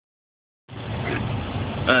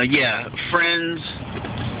Yeah, friends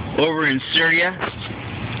over in Syria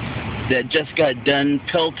that just got done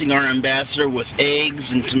pelting our ambassador with eggs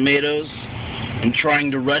and tomatoes and trying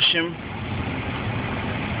to rush him.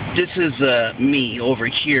 This is me over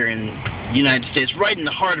here in the United States, right in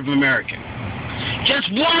the heart of America.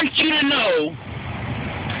 Just want you to know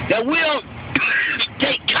that we'll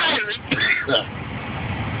take kindly.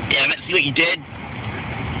 Damn it, see what you did?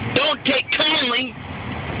 Don't take kindly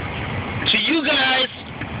to you guys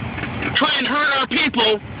try and hurt our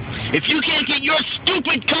people. If you can't get your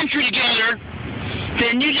stupid country together,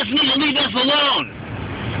 then you just need to leave us alone.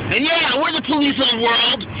 And yeah, we're the police of the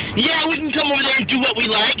world. Yeah, we can come over there and do what we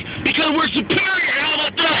like because we're superior. How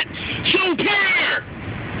about that? Superior!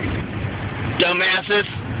 Dumbasses.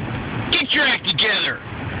 Get your act together.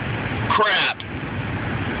 Crap.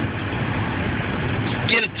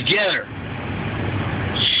 Get it together.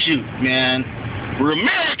 Shoot, man. We're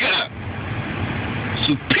America!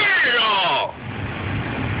 Superior!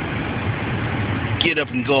 Get up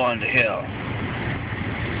and go on to hell.